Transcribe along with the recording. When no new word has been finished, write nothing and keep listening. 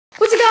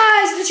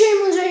guys, the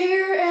Chamberlains are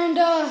here, and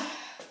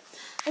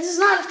this is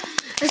not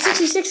a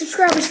 66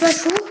 subscriber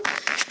special.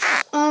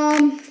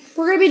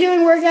 We're gonna be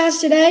doing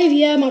workouts today.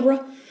 Yeah, my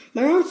arms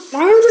are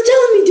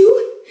telling me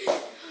to.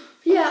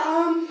 Yeah,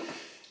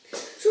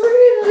 so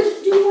we're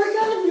gonna do a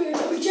workout. I'm doing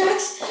jumping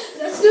jacks.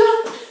 That's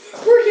not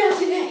workout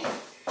today.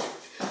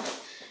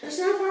 That's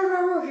not part of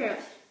our workout.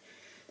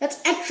 That's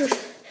extra.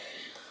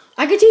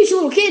 I could teach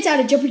little kids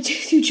how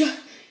to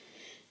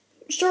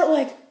start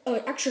like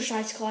an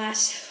exercise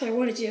class if I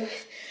wanted to.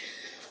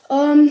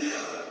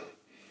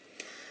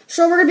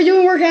 So we're gonna be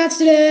doing workouts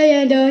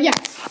today, and yeah,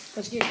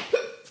 let's get it.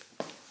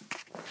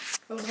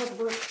 That was hard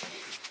work.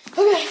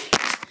 Okay.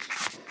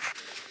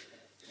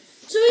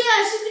 So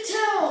yeah, as you can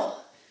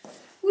tell,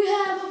 we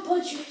have a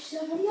bunch of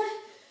stuff. I'm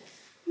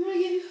gonna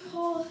give you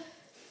all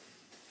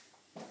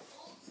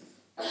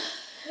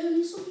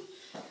some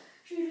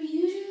should we be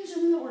using,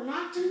 some that we're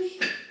not gonna be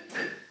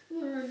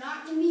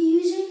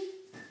using.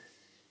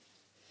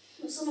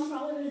 Some I'm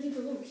probably gonna do for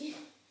a little kid.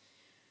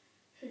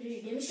 So did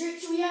you demonstrate?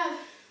 So we have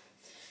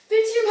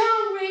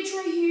 15-pound weights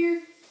right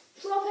here,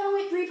 12-pound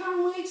weight,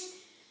 3-pound weights,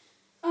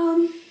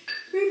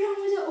 3-pound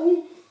weights at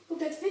home. Look,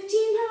 that's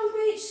 15-pound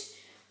weights,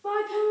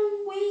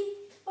 5-pound weight,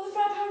 other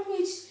 5-pound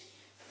weights,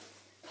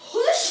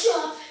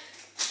 push-up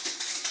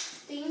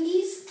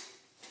thingies,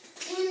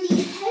 and the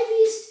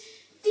heaviest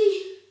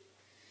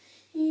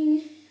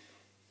thing,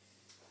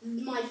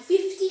 my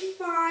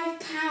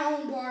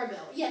 55-pound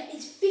barbell. Yeah,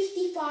 it's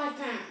 55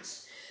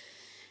 pounds.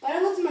 But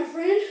I looked at my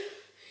friend,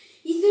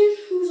 Ethan,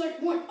 who's like,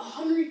 what,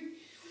 100,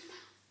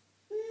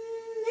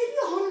 maybe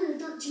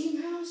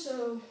 113 pounds,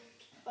 so,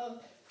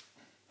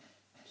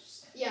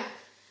 yeah.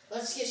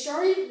 Let's get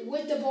started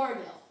with the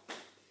barbell.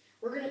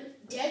 We're gonna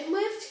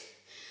deadlift.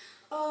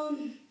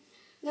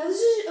 Now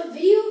this is a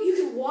video you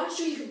can watch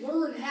so you can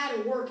learn how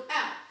to work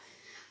out.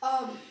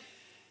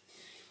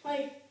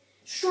 Like,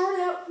 start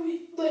out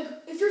with, like,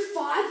 if you're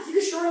 5, you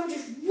can start out with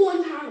just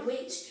 1 pound of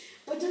weights.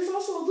 But there's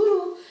also a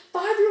little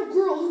 5-year-old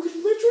girl who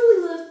can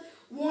literally lift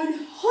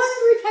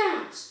 100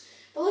 pounds.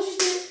 But let's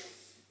just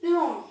get it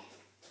on.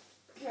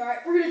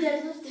 Alright, we're gonna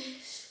deadlift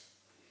this.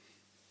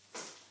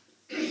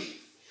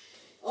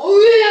 Oh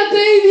yeah,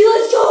 baby,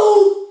 let's go!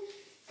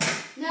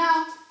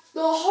 Now,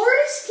 the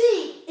hardest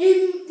thing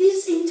in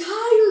this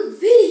entire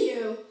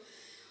video,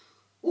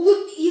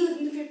 look, you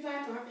lifting the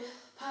 55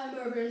 pound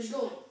barbell is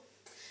going.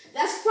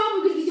 That's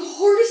probably going to be the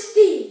hardest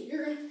thing.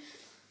 You're going to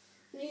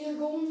either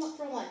going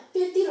from like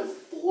 50 to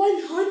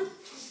 100,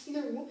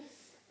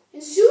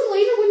 and soon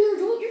later when you're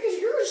adult, you're going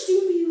to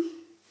still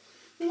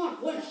be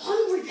like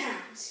 100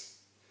 pounds.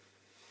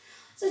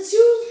 So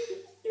soon,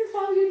 you're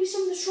probably going to be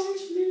some of the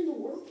strongest men in the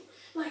world,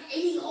 like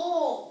Eddie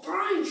Hall,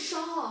 Brian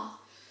Shaw,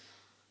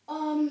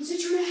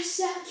 Zydrunas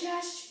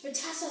Savcash,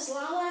 Vitasas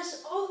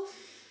Lalas, all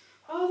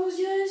those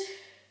guys.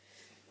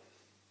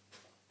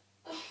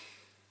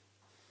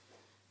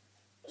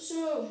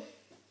 So,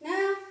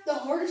 now, the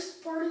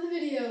hardest part of the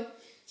video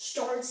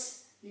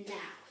starts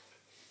now.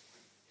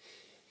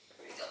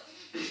 Here we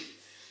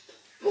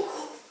go.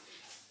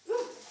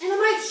 And I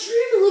might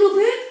scream a little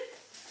bit.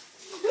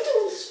 I'm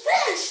doing this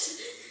fast.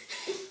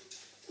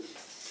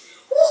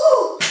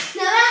 Whoa!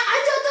 Now that, I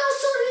thought that was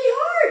sort of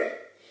hard.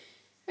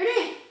 It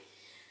ain't.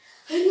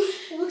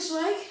 It looks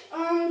like.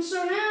 So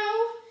now,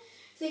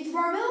 thank you,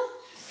 barbell.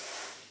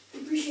 I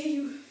appreciate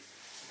you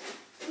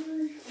for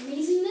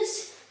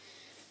amazingness.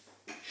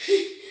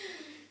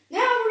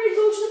 Now we're going to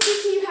go to the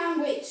 15-pound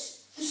weights.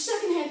 The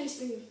second heaviest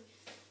thing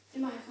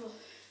in my club.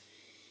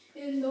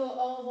 In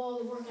all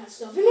the workout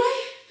stuff. And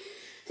I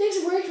take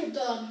some breaks with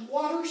the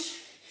waters.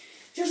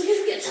 Just in case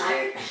we get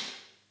tired.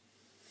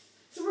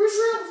 So we're going to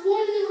start with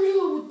one and then we're going to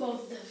go with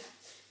both of them.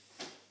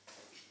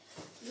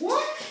 1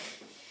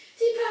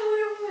 10-pound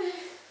weight over my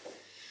head.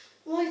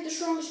 Like the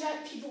strongest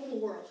people in the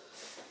world.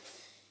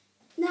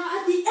 Now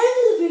at the end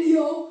of the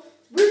video,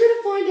 we're going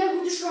to find out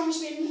who the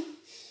strongest man is.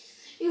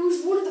 It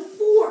was one of the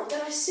 4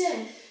 that I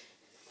said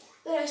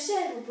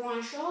were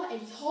Brian Shaw,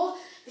 Eddie Hall,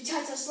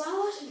 Vitasas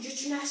Lalas, and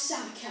Zydrunas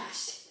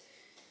Savcash.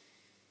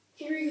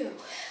 Here we go.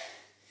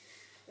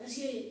 Let's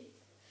get it.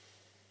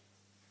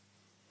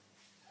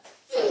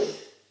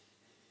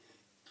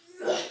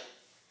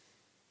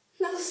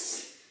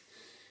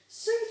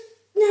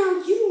 Now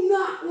you do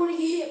not want to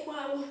get hit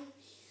by one.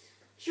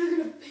 You're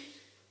gonna look at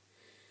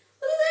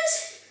this.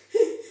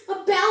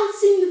 I'm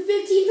balancing the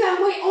 15-pound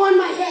weight on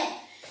my head.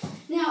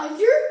 Now if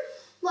you're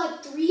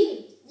like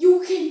 3,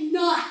 you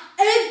cannot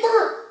ever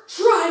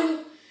try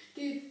to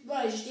do what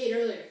I just did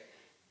earlier.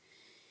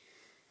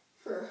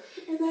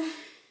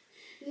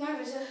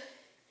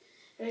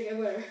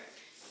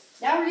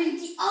 Now we're gonna get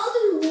the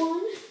other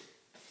one.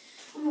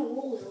 I'm gonna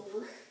roll it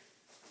over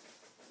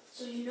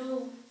so you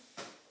don't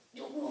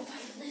know if I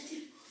can lift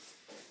it.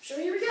 So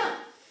here we go.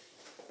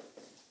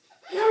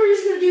 Now we're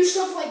just gonna do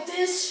stuff like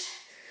this.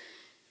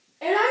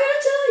 And I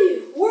gotta tell you,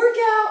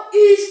 workout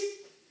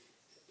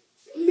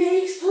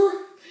makes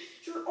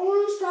your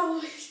arms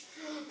probably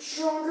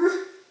stronger.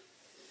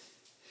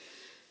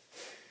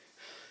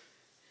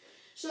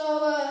 So,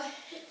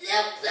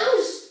 that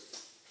was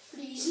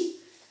pretty easy.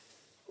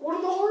 What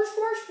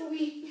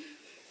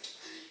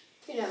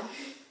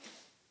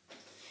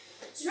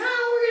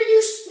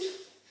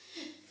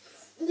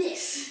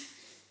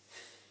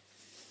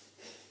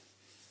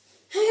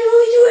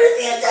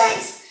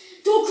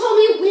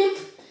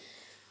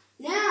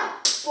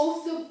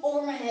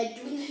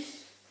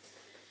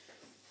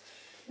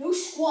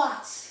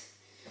squats.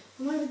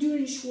 I'm not gonna do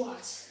any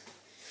squats.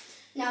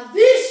 Now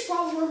this is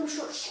probably where I'm gonna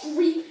start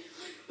screaming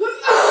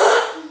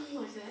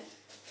like that.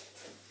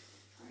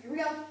 Alright, here we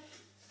go.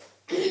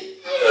 Okay.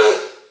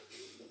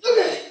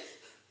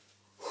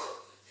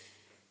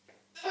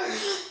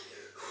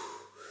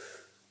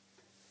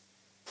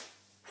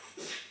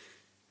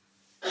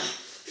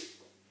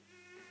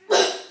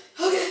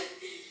 Okay.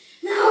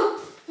 Now,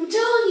 I'm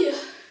telling you,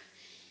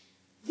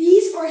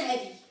 these are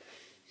heavy.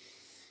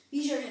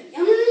 These are heavy.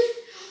 I'm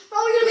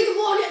probably gonna make a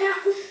vlog at now.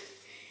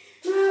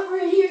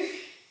 Right here.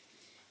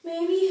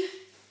 Maybe.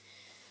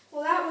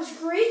 Well, that was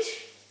great.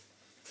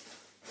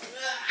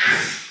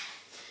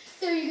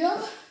 There you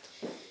go.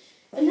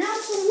 And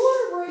that's the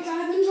water break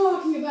I've been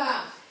talking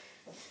about.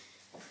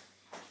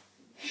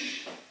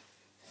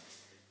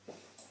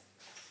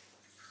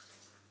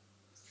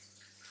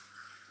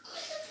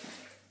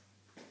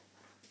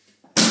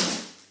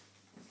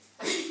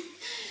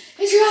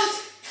 It's out.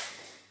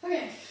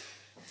 Okay.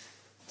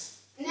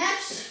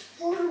 Next,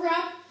 we're gonna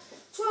grab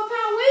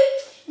 12-pound weight,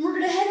 and we're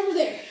gonna head over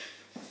there.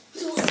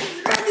 So, you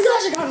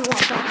guys are gonna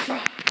walk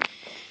back.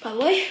 By the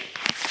way,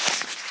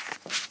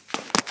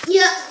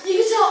 yeah, you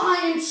can tell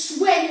I am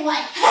sweating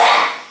like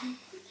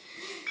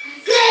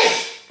this.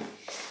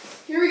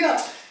 Here we go.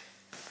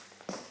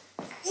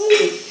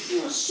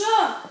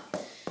 So,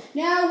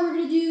 now we're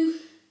gonna do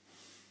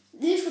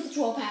this with the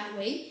 12-pound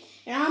weight,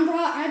 and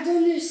I've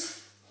done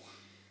this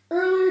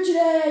earlier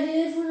today. I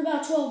did it for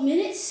about 12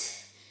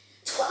 minutes.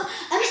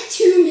 I meant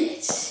 2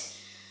 minutes.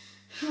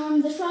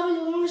 That's probably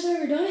the longest I've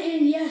ever done it,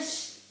 and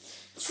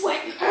yes,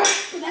 sweating,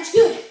 but that's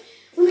good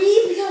for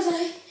me because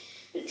I've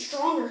been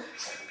stronger.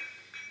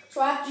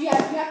 So you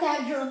have to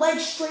have your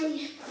legs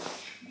straightened,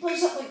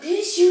 place up like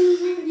this. You're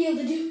not gonna be able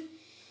to do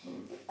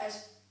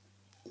as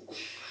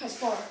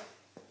far.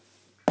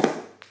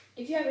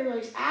 If you have your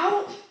legs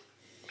out,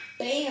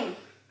 bam,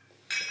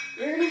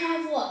 you're gonna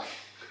have luck.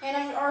 And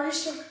I'm already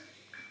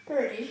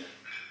started.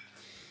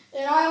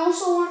 And I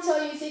also want to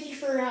tell you thank you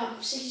for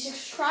 66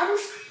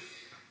 subscribers.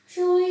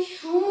 Actually,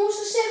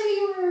 almost said we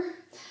were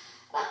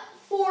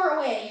 4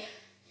 away.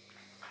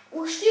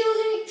 We're still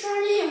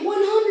trying to hit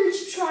 100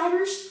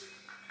 subscribers.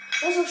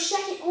 That's our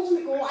second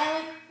ultimate goal. I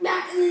like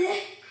back in the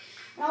day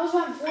when I was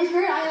about in 4th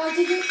grade. I like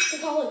to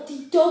call it the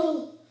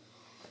double.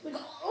 Like,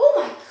 oh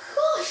my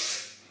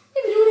gosh,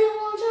 we've been doing it a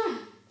long time.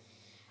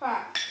 All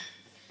right,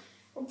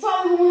 we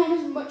probably won't have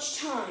as much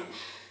time,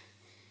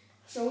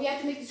 so we have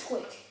to make this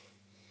quick.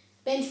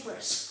 Bench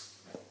press.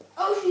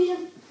 Oh,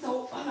 geez.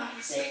 No, I'm not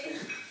gonna say it.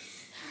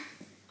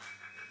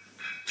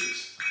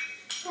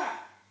 All right,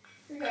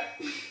 here we go.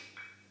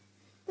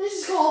 This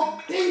is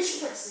called bench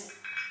pressing.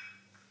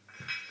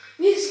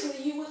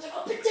 Basically, you lift it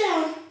up and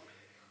down,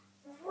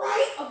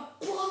 right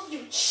above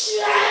your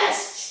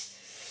chest.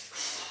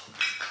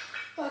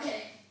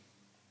 Okay.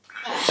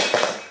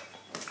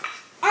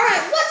 All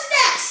right, what's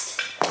next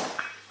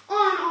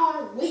on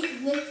our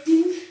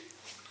weightlifting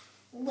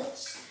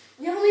list?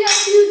 We only have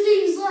 2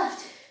 things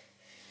left.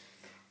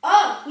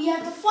 Oh, we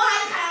have the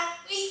 5-pound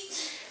weight.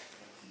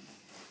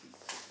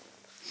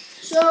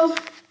 So,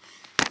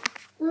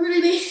 we're going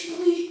to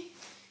basically,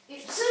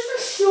 since they're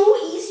so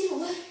easy to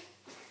lift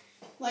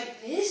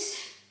like this,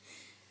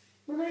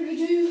 we're going to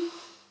do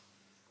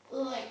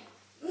like,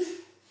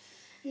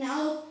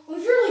 now,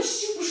 if you're like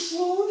super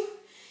strong,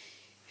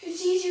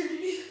 it's easier to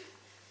do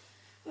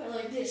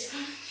like this.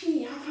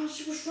 Yeah, I'm not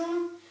super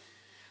strong,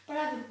 but I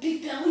have a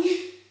big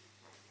belly.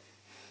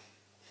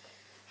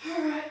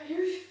 Alright,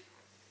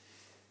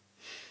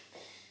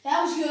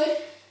 that was good.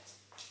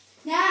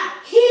 Now,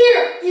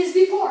 here is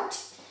the part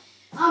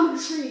I'm going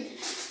to train in.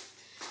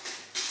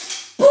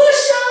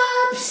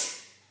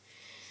 Push-ups!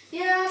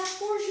 Yeah,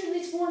 fortunately,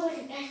 it's more like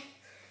a neck.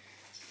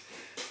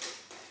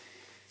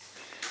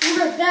 We're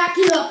going to back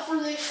it up for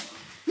this.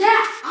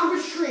 Now, I'm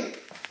going to scream.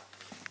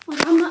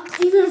 Like, I'm not,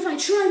 even if I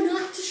try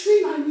not to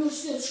scream, I will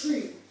still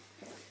scream.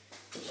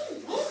 What's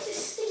wrong with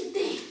this stinking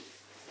thing?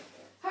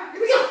 Alright,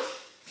 here we go.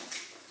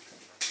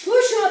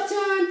 Push-up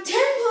time,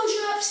 10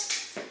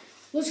 push-ups.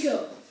 Let's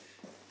go.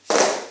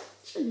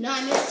 It's been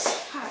 9 minutes.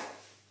 All right.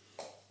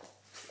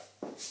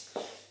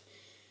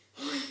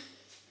 1,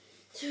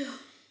 2,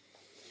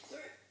 3,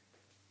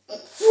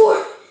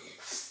 4,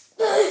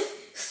 5,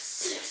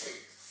 6,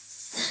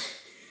 7,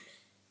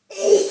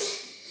 8,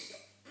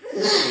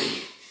 9.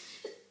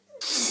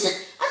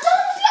 I'm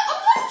done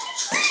to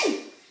scream.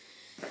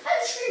 I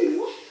haven't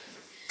screamed.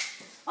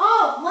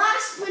 Oh,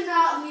 last but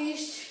not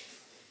least,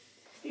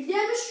 to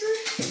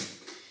demonstrate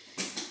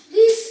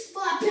this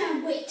 5-pound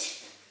weight.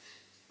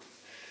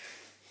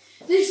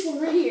 This one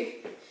right here.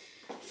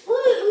 I'm just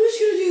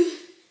going to do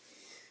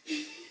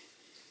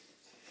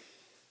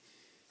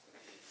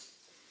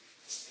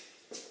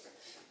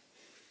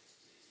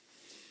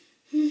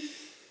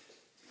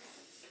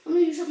I'm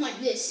going to do something like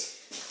this.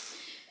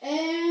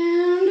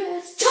 And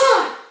it's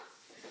time!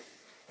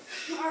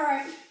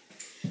 Alright.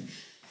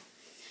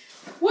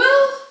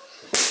 Well,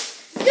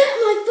 that,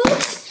 my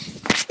folks,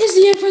 is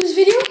the end for this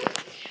video.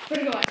 We're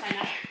going to go outside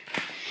now.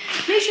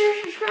 Make sure to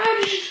subscribe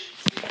and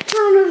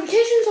turn on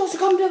notifications. Also,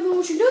 comment down below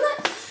what you're doing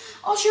that.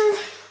 I'll share.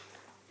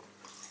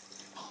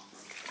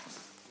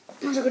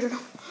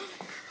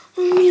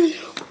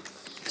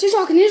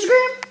 TikTok and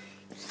Instagram.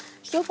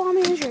 Still follow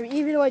me on Instagram.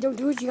 Even though I don't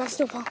do it, you guys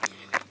still follow.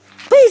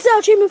 Peace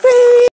out, Chamber Free.